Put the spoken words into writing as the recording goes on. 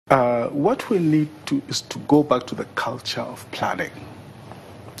What we need to is to go back to the culture of planning.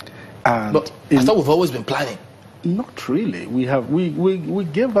 And but I thought we've always been planning. Not really. We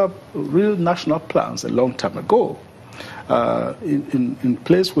gave up real national plans a long time ago. In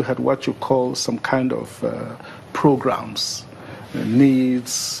place, we had what you call some kind of programs,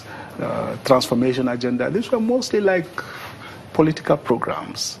 needs, transformation agenda. These were mostly like political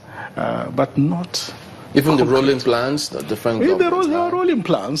programs, but not. Even concrete. The rolling plans, the different governments. There are rolling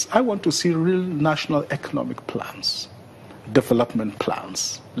plans. I want to see real national economic plans, development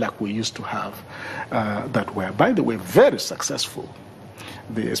plans, like we used to have, that were, by the way, very successful.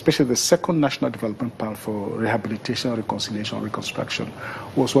 Especially the second National Development Plan for Rehabilitation, Reconciliation, and Reconstruction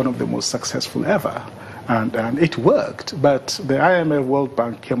was one of the most successful ever. And it worked, but the IMF World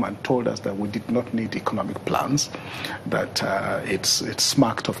Bank came and told us that we did not need economic plans, that it's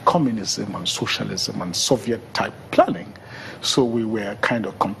marked of communism and socialism and Soviet-type planning. So we were kind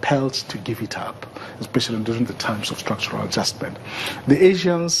of compelled to give it up, especially during the times of structural adjustment. The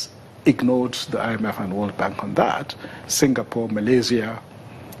Asians ignored the IMF and World Bank on that. Singapore, Malaysia,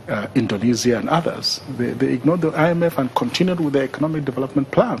 Indonesia and others, they ignored the IMF and continued with their economic development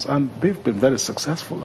plans, and they've been very successful.